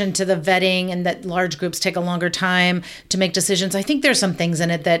addition to the vetting and that large groups take a longer time to make decisions, I think there's some things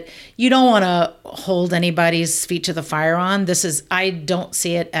in it that you don't want to hold anybody's feet to the fire on. I don't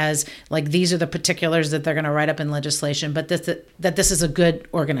see it as like these are the particulars that they're going to write up in legislation, but that this is a good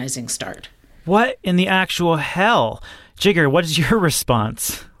organizing start. What in the actual hell? Jigger, what is your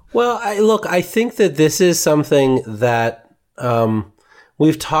response? Well, I think that this is something that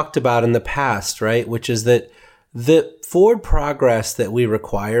we've talked about in the past, right? Which is that the forward progress that we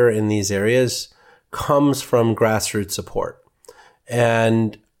require in these areas comes from grassroots support.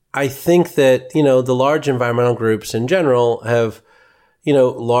 And I think that, the large environmental groups in general have,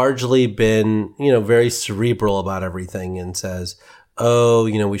 largely been, very cerebral about everything and says, oh,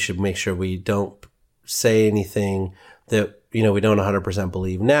 we should make sure we don't say anything that, we don't 100%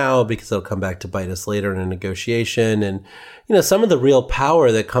 believe now because it'll come back to bite us later in a negotiation. And, some of the real power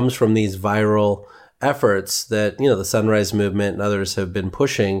that comes from these viral efforts that, the Sunrise Movement and others have been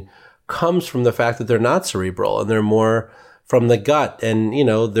pushing comes from the fact that they're not cerebral and they're more from the gut. And,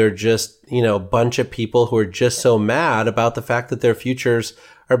 they're just, a bunch of people who are just so mad about the fact that their futures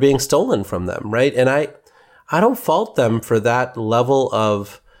are being stolen from them, right? And I don't fault them for that level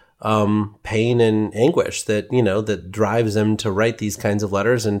of pain and anguish that, that drives them to write these kinds of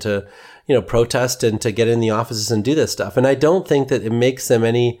letters and to, protest and to get in the offices and do this stuff. And I don't think that it makes them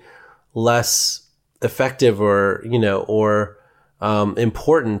any less effective or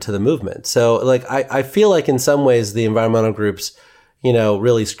important to the movement. So I feel like in some ways the environmental groups,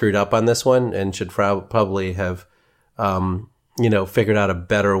 really screwed up on this one and should probably have, figured out a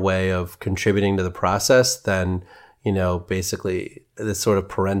better way of contributing to the process than, basically this sort of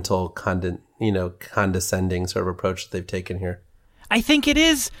parental condescending sort of approach that they've taken here. I think it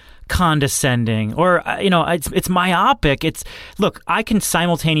is condescending or, it's myopic. Look, I can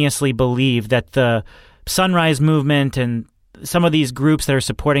simultaneously believe that the Sunrise Movement and some of these groups that are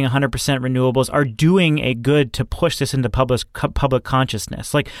supporting 100% renewables are doing a good to push this into public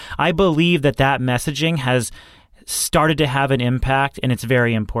consciousness. Like, I believe that messaging has started to have an impact, and it's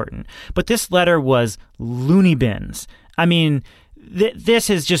very important. But this letter was loony bins. I mean, this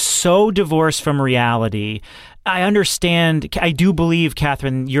is just so divorced from reality. I understand. I do believe,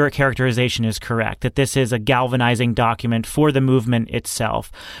 Catherine, your characterization is correct, that this is a galvanizing document for the movement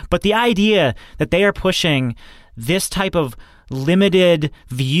itself. But the idea that they are pushing this type of limited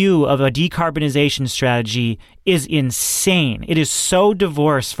view of a decarbonization strategy is insane. It is so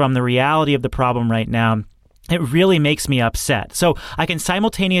divorced from the reality of the problem right now. It really makes me upset. So I can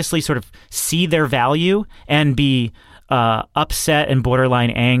simultaneously sort of see their value and be upset and borderline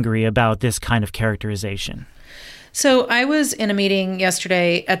angry about this kind of characterization. So I was in a meeting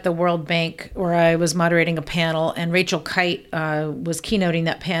yesterday at the World Bank where I was moderating a panel, and Rachel Kite was keynoting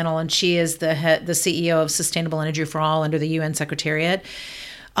that panel, and she is the CEO of Sustainable Energy for All under the UN Secretariat,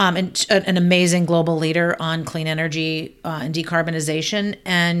 and an amazing global leader on clean energy and decarbonization.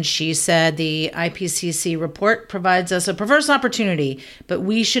 And she said the IPCC report provides us a perverse opportunity, but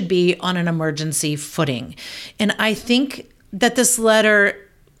we should be on an emergency footing. And I think that this letter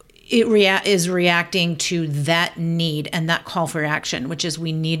is reacting to that need and that call for action, which is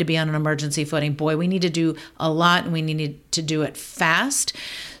we need to be on an emergency footing. Boy, we need to do a lot, and we need to do it fast.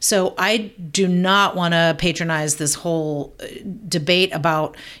 So I do not want to patronize this whole debate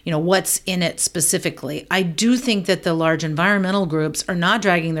about, what's in it specifically. I do think that the large environmental groups are not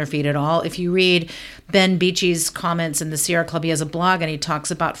dragging their feet at all. If you read Ben Beachy's comments in the Sierra Club, he has a blog, and he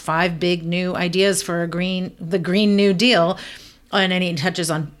talks about 5 big new ideas for the Green New Deal. And he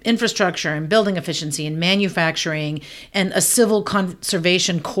touches on infrastructure and building efficiency and manufacturing and a civil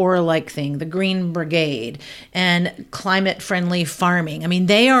conservation corps-like thing, the Green Brigade, and climate-friendly farming. I mean,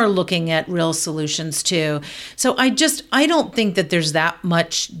 they are looking at real solutions too. So I don't think that there's that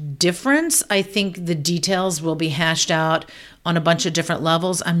much difference. I think the details will be hashed out on a bunch of different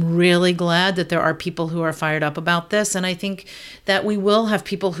levels. I'm really glad that there are people who are fired up about this. And I think that we will have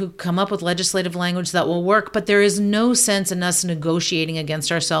people who come up with legislative language that will work, but there is no sense in us negotiating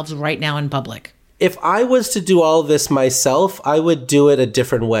against ourselves right now in public. If I was to do all this myself, I would do it a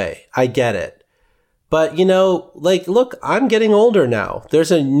different way. I get it. But, look, I'm getting older now.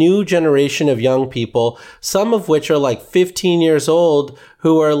 There's a new generation of young people, some of which are 15 years old,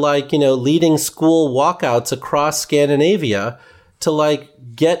 who are leading school walkouts across Scandinavia to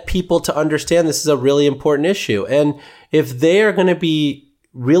get people to understand this is a really important issue. And if they are going to be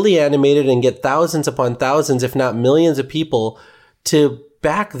really animated and get thousands upon thousands, if not millions of people to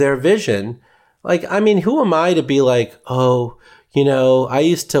back their vision, who am I to be I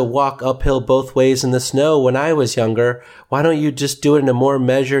used to walk uphill both ways in the snow when I was younger. Why don't you just do it in a more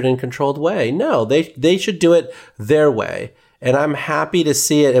measured and controlled way? No, they should do it their way. And I'm happy to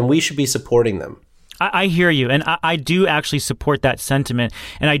see it, and we should be supporting them. I hear you, and I do actually support that sentiment,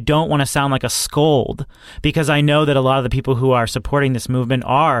 and I don't want to sound like a scold, because I know that a lot of the people who are supporting this movement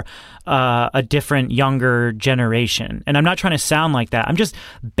are a different, younger generation, and I'm not trying to sound like that. I'm just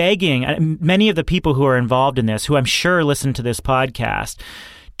begging many of the people who are involved in this, who I'm sure listen to this podcast,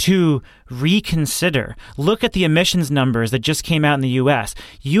 to reconsider. Look at the emissions numbers that just came out in the U.S.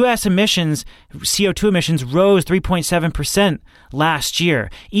 U.S. emissions, CO2 emissions, rose 3.7% last year,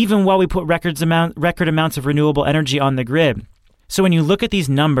 even while we put record amounts of renewable energy on the grid. So when you look at these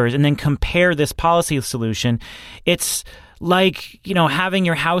numbers and then compare this policy solution, it's like, having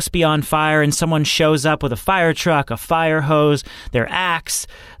your house be on fire and someone shows up with a fire truck, a fire hose, their axe,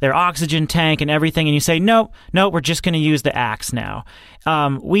 their oxygen tank and everything. And you say, no, we're just going to use the axe now.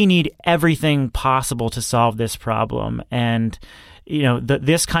 We need everything possible to solve this problem. And,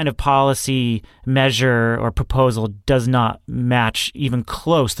 this kind of policy measure or proposal does not match even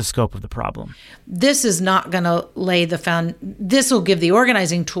close the scope of the problem. This is not going to lay this will give the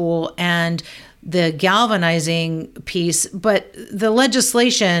organizing tool and the galvanizing piece, but the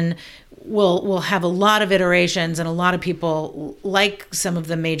legislation will have a lot of iterations, and a lot of people, like some of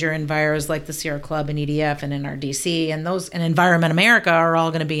the major enviros like the Sierra Club and EDF and NRDC and Environment America are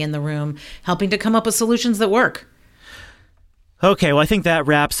all going to be in the room helping to come up with solutions that work. Okay, well, I think that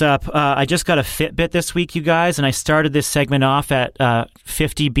wraps up. I just got a Fitbit this week, you guys, and I started this segment off at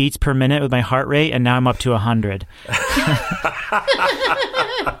 50 beats per minute with my heart rate, and now I'm up to 100.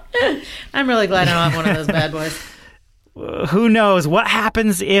 I'm really glad I don't have one of those bad boys. Who knows what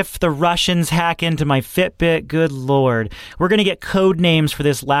happens if the Russians hack into my Fitbit? Good Lord. We're going to get code names for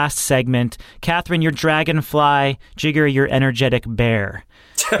this last segment. Catherine, you're Dragonfly. Jigger, you're Energetic Bear.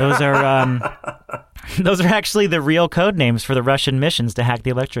 Those are actually the real code names for the Russian missions to hack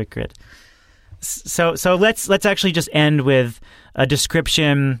the electric grid. So let's actually just end with a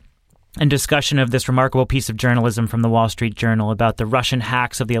description and discussion of this remarkable piece of journalism from the Wall Street Journal about the Russian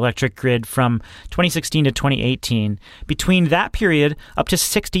hacks of the electric grid from 2016 to 2018. Between that period, up to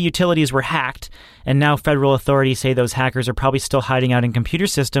 60 utilities were hacked, and now federal authorities say those hackers are probably still hiding out in computer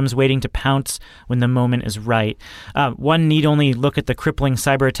systems waiting to pounce when the moment is right. One need only look at the crippling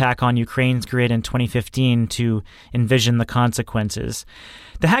cyber attack on Ukraine's grid in 2015 to envision the consequences.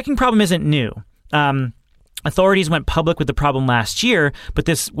 The hacking problem isn't new. Authorities went public with the problem last year, but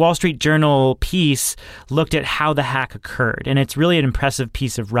this Wall Street Journal piece looked at how the hack occurred. And it's really an impressive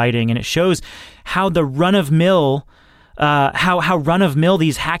piece of writing, and it shows how the run-of-mill how run-of-mill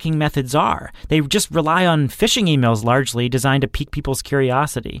these hacking methods are. They just rely on phishing emails largely designed to pique people's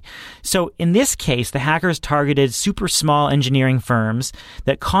curiosity. So in this case, the hackers targeted super small engineering firms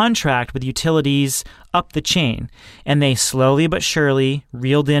that contract with utilities up the chain, and they slowly but surely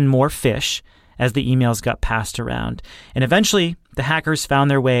reeled in more fish as the emails got passed around. And eventually, the hackers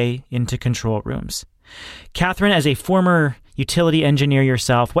found their way into control rooms. Catherine, as a former utility engineer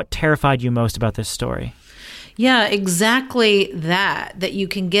yourself, what terrified you most about this story? Yeah, exactly that you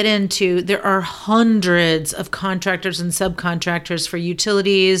can get into. There are hundreds of contractors and subcontractors for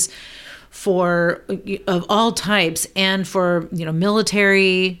utilities, of all types, and for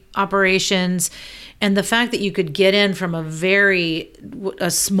military operations. And the fact that you could get in from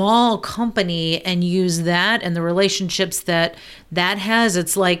a small company and use that and the relationships that has,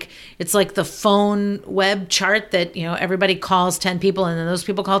 it's like the phone web chart that, everybody calls 10 people and then those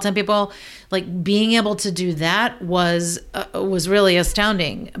people call 10 people. Like, being able to do that was really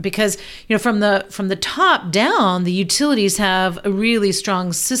astounding because, from the top down, the utilities have a really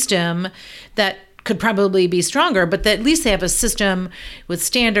strong system that could probably be stronger, but at least they have a system with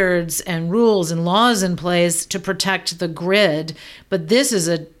standards and rules and laws in place to protect the grid. But this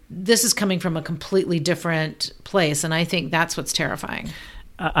is coming from a completely different place, and I think that's what's terrifying.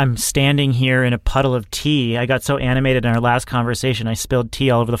 I'm standing here in a puddle of tea. I got so animated in our last conversation, I spilled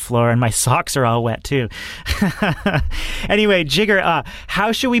tea all over the floor, and my socks are all wet too. Anyway, Jigger,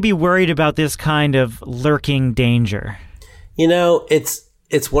 how should we be worried about this kind of lurking danger?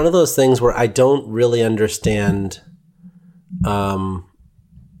 It's one of those things where I don't really understand, how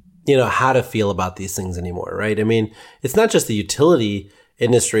to feel about these things anymore, right? I mean, it's not just the utility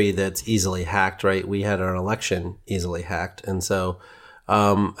industry that's easily hacked, right? We had our election easily hacked. And so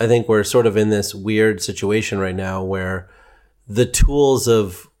I think we're sort of in this weird situation right now where the tools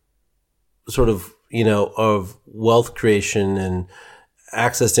of sort of, of wealth creation and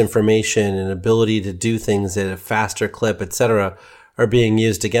access to information and ability to do things at a faster clip, et cetera, are being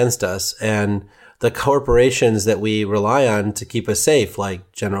used against us. And the corporations that we rely on to keep us safe,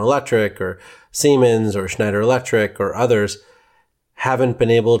 like General Electric or Siemens or Schneider Electric or others, haven't been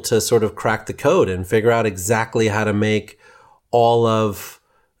able to sort of crack the code and figure out exactly how to make all of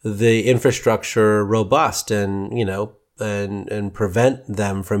the infrastructure robust and, and prevent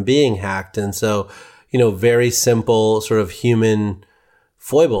them from being hacked. And so, very simple sort of human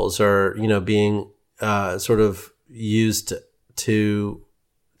foibles are, being sort of used to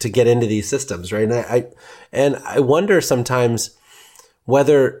get into these systems, right? And I wonder sometimes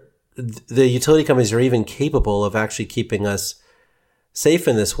whether the utility companies are even capable of actually keeping us safe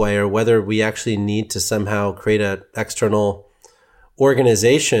in this way, or whether we actually need to somehow create an external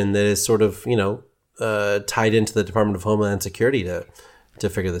organization that is sort of, tied into the Department of Homeland Security to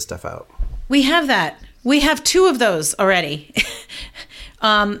figure this stuff out. We have that. We have two of those already.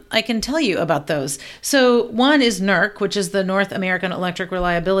 I can tell you about those. So one is NERC, which is the North American Electric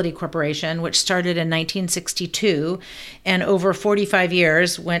Reliability Corporation, which started in 1962 and over 45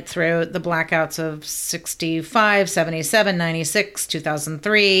 years went through the blackouts of 65, 77, 96,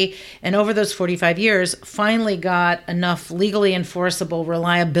 2003. And over those 45 years, finally got enough legally enforceable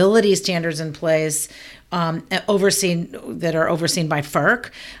reliability standards in place overseen by FERC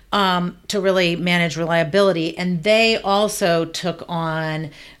to really manage reliability. And they also took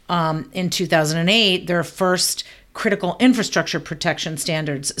on, in 2008, their first critical infrastructure protection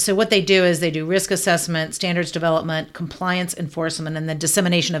standards. So what they do is they do risk assessment, standards development, compliance enforcement, and the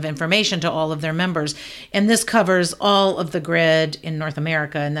dissemination of information to all of their members. And this covers all of the grid in North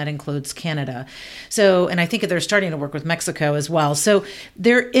America, and that includes Canada. So, and I think they're starting to work with Mexico as well. So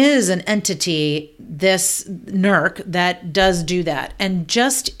there is an entity, this NERC, that does do that. And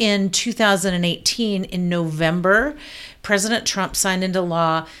just in 2018, in November, President Trump signed into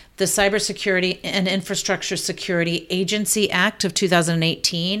law the Cybersecurity and Infrastructure Security Agency Act of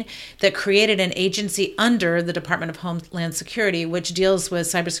 2018 that created an agency under the Department of Homeland Security, which deals with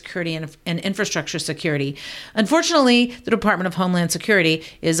cybersecurity and infrastructure security. Unfortunately, the Department of Homeland Security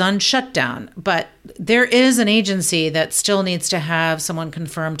is on shutdown, but there is an agency that still needs to have someone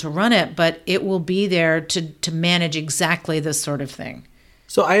confirmed to run it, but it will be there to manage exactly this sort of thing.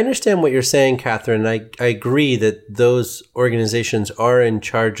 So I understand what you're saying, Catherine. I agree that those organizations are in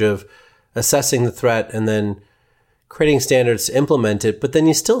charge of assessing the threat and then creating standards to implement it. But then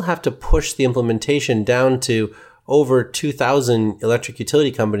you still have to push the implementation down to over 2,000 electric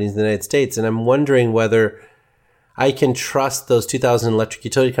utility companies in the United States. And I'm wondering whether I can trust those 2,000 electric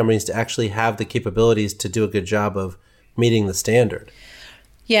utility companies to actually have the capabilities to do a good job of meeting the standard.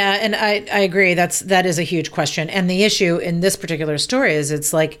 Yeah, and I agree. That is a huge question. And the issue in this particular story is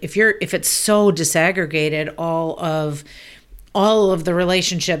it's like if it's so disaggregated, all of the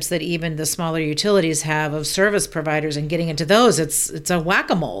relationships that even the smaller utilities have of service providers and getting into those, it's a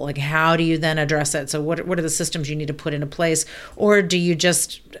whack-a-mole. Like, how do you then address it? So what are the systems you need to put into place? Or do you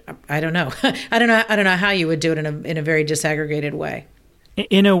just, I don't know. I don't know how you would do it in a very disaggregated way.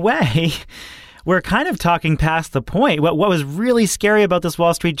 In a way, we're kind of talking past the point. What was really scary about this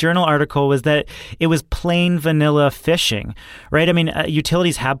Wall Street Journal article was that it was plain vanilla phishing, right? I mean,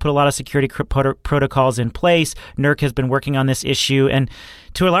 utilities have put a lot of security protocols in place. NERC has been working on this issue. And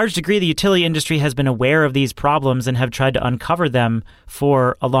to a large degree, the utility industry has been aware of these problems and have tried to uncover them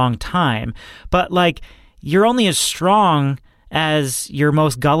for a long time. But like, you're only as strong as your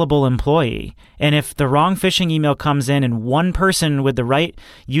most gullible employee. And if the wrong phishing email comes in and one person with the right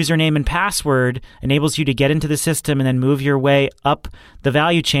username and password enables you to get into the system and then move your way up the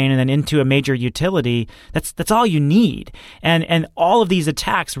value chain and then into a major utility, that's all you need. And all of these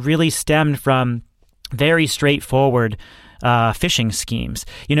attacks really stemmed from very straightforward phishing schemes.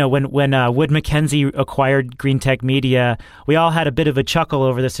 You know, when Wood Mackenzie acquired Green Tech Media, we all had a bit of a chuckle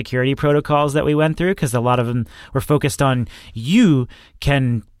over the security protocols that we went through because a lot of them were focused on you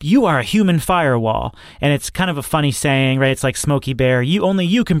are a human firewall. And it's kind of a funny saying, right? It's like Smokey Bear, only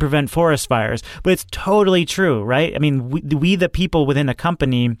you can prevent forest fires. But it's totally true, right? I mean, we the people within a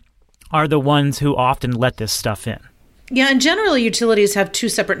company are the ones who often let this stuff in. Yeah, and generally utilities have two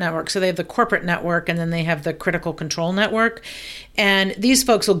separate networks. So they have the corporate network and then they have the critical control network. And these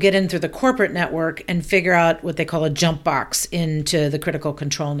folks will get in through the corporate network and figure out what they call a jump box into the critical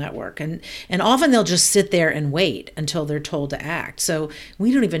control network. And often they'll just sit there and wait until they're told to act. So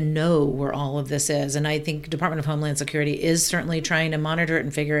we don't even know where all of this is. And I think Department of Homeland Security is certainly trying to monitor it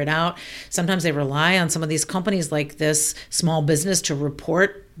and figure it out. Sometimes they rely on some of these companies like this small business to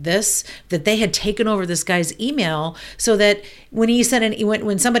report that they had taken over this guy's email so that when he said,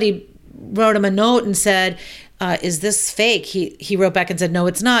 when somebody wrote him a note and said, is this fake? He wrote back and said, no,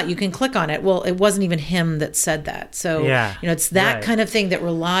 it's not. You can click on it. Well, it wasn't even him that said that. So, it's that kind of thing that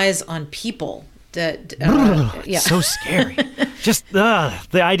relies on people. So scary. Just the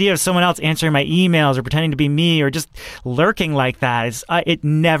idea of someone else answering my emails or pretending to be me or just lurking like that it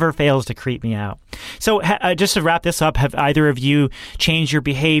never fails to creep me out. So just to wrap this up, have either of you changed your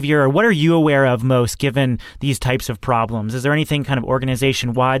behavior, or what are you aware of most given these types of problems? Is there anything kind of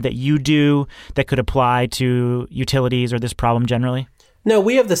organization-wide that you do that could apply to utilities or this problem generally? No,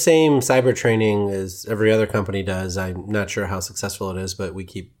 we have the same cyber training as every other company does. I'm not sure how successful it is, but we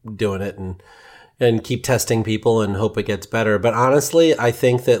keep doing it and keep testing people and hope it gets better. But honestly, I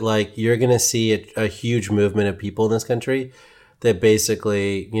think that like you're going to see a huge movement of people in this country that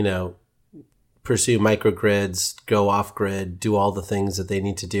basically, pursue microgrids, go off grid, do all the things that they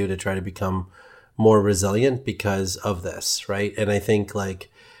need to do to try to become more resilient because of this, right? And I think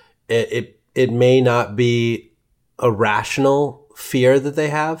like it may not be a rational fear that they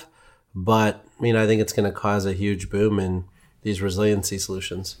have, but I think it's going to cause a huge boom in these resiliency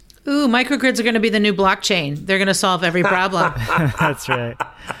solutions. Ooh, microgrids are going to be the new blockchain. They're going to solve every problem. That's right.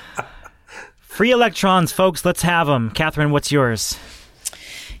 Free electrons, folks. Let's have them. Catherine, what's yours?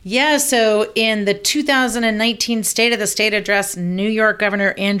 Yeah, so in the 2019 State of the State address, New York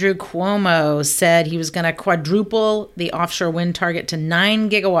Governor Andrew Cuomo said he was going to quadruple the offshore wind target to 9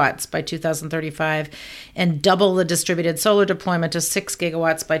 gigawatts by 2035 and double the distributed solar deployment to 6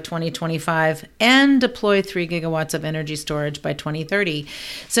 gigawatts by 2025 and deploy 3 gigawatts of energy storage by 2030.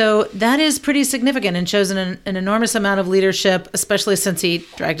 So that is pretty significant and shows an enormous amount of leadership, especially since he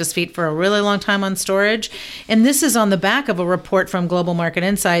dragged his feet for a really long time on storage. And this is on the back of a report from Global Market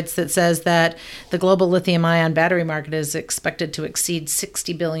Insights that says that the global lithium-ion battery market is expected to exceed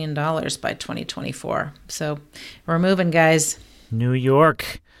 $60 billion by 2024. So we're moving, guys. New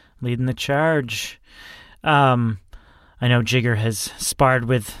York leading the charge. I know Jigger has sparred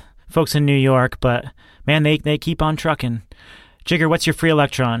with folks in New York, but man, they keep on trucking. Jigger, what's your free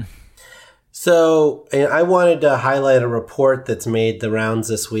electron? So I wanted to highlight a report that's made the rounds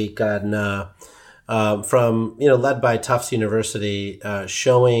this week on from led by Tufts University,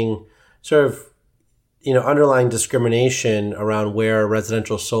 showing sort of underlying discrimination around where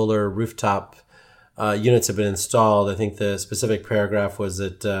residential solar rooftop units have been installed. I think the specific paragraph was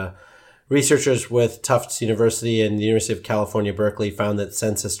that researchers with Tufts University and the University of California, Berkeley found that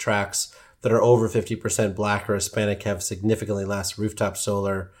census tracts that are over 50% Black or Hispanic have significantly less rooftop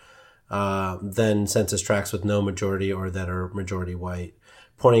solar than census tracts with no majority or that are majority white,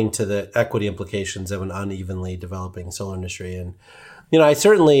 pointing to the equity implications of an unevenly developing solar industry. And, I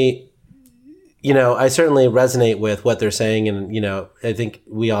certainly I certainly resonate with what they're saying, and, I think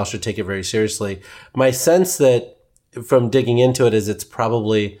we all should take it very seriously. My sense that from digging into it is it's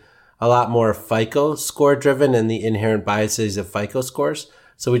probably a lot more FICO score driven and the inherent biases of FICO scores.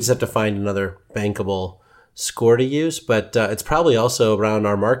 So we just have to find another bankable score to use, but it's probably also around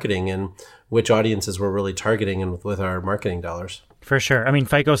our marketing and which audiences we're really targeting and with our marketing dollars. For sure. I mean,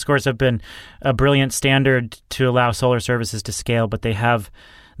 FICO scores have been a brilliant standard to allow solar services to scale, but they have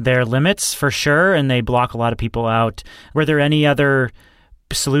their limits for sure, and they block a lot of people out. Were there any other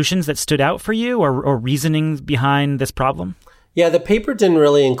solutions that stood out for you or reasoning behind this problem? Yeah, the paper didn't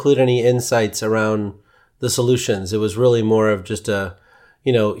really include any insights around the solutions. It was really more of just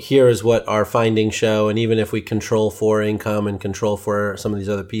here is what our findings show. And even if we control for income and control for some of these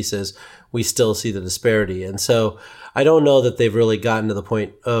other pieces, we still see the disparity. And so I don't know that they've really gotten to the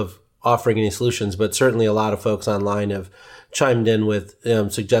point of offering any solutions, but certainly a lot of folks online have chimed in with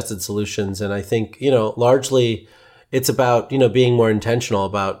suggested solutions. And I think, largely it's about, being more intentional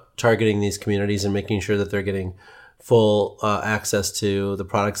about targeting these communities and making sure that they're getting full access to the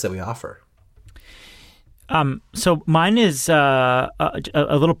products that we offer. So mine is a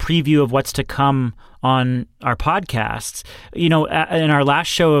little preview of what's to come on our podcasts. In our last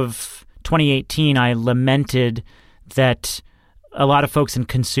show of 2018, I lamented that a lot of folks in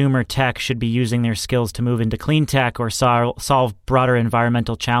consumer tech should be using their skills to move into clean tech or solve broader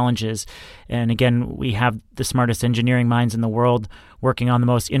environmental challenges. And again, we have the smartest engineering minds in the world working on the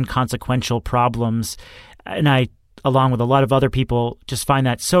most inconsequential problems. And I, along with a lot of other people, just find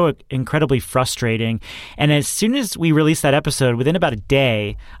that so incredibly frustrating. And as soon as we released that episode, within about a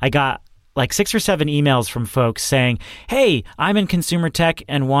day, I got like 6 or 7 emails from folks saying, hey, I'm in consumer tech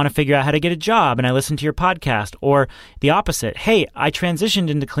and want to figure out how to get a job, and I listened to your podcast. Or the opposite, hey, I transitioned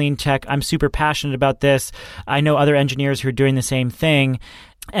into clean tech. I'm super passionate about this. I know other engineers who are doing the same thing.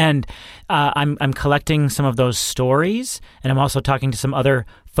 And I'm collecting some of those stories, and I'm also talking to some other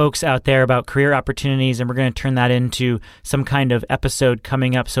folks out there about career opportunities, and we're going to turn that into some kind of episode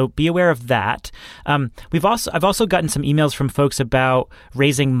coming up. So be aware of that. I've also gotten some emails from folks about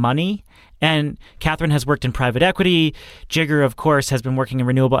raising money. And Catherine has worked in private equity. Jigger, of course, has been working in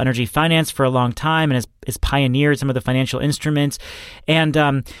renewable energy finance for a long time and has pioneered some of the financial instruments. And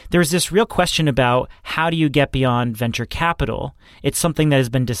there's this real question about how do you get beyond venture capital? It's something that has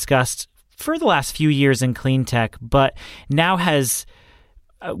been discussed for the last few years in clean tech, but now has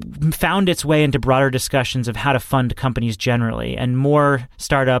found its way into broader discussions of how to fund companies generally. And more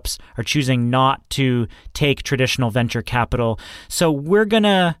startups are choosing not to take traditional venture capital. So we're going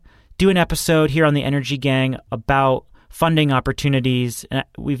to do an episode here on the Energy Gang about funding opportunities.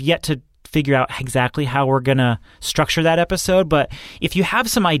 We've yet to figure out exactly how we're going to structure that episode, but if you have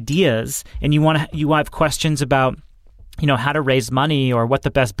some ideas and you have questions about how to raise money or what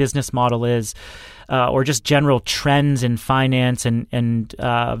the best business model is, or just general trends in finance and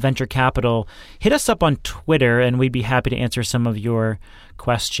venture capital, hit us up on Twitter and we'd be happy to answer some of your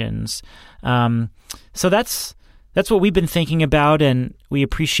questions. So that's what we've been thinking about, and we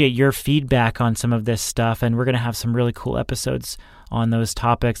appreciate your feedback on some of this stuff, and we're going to have some really cool episodes on those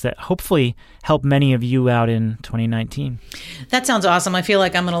topics that hopefully help many of you out in 2019. That sounds awesome. I feel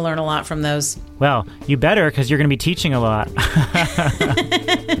like I'm going to learn a lot from those. Well, you better, because you're going to be teaching a lot.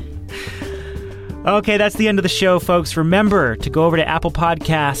 Okay, that's the end of the show, folks. Remember to go over to Apple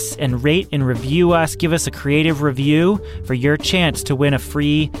Podcasts and rate and review us. Give us a creative review for your chance to win a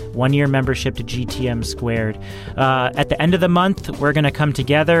free 1-year membership to GTM Squared. At the end of the month, we're going to come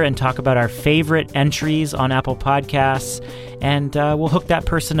together and talk about our favorite entries on Apple Podcasts, and we'll hook that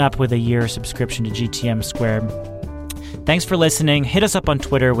person up with a year subscription to GTM Squared. Thanks for listening. Hit us up on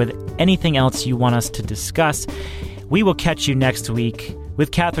Twitter with anything else you want us to discuss. We will catch you next week.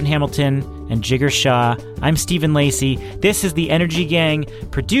 With Catherine Hamilton and Jigger Shah, I'm Stephen Lacey. This is The Energy Gang,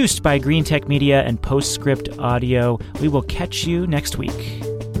 produced by Green Tech Media and Postscript Audio. We will catch you next week.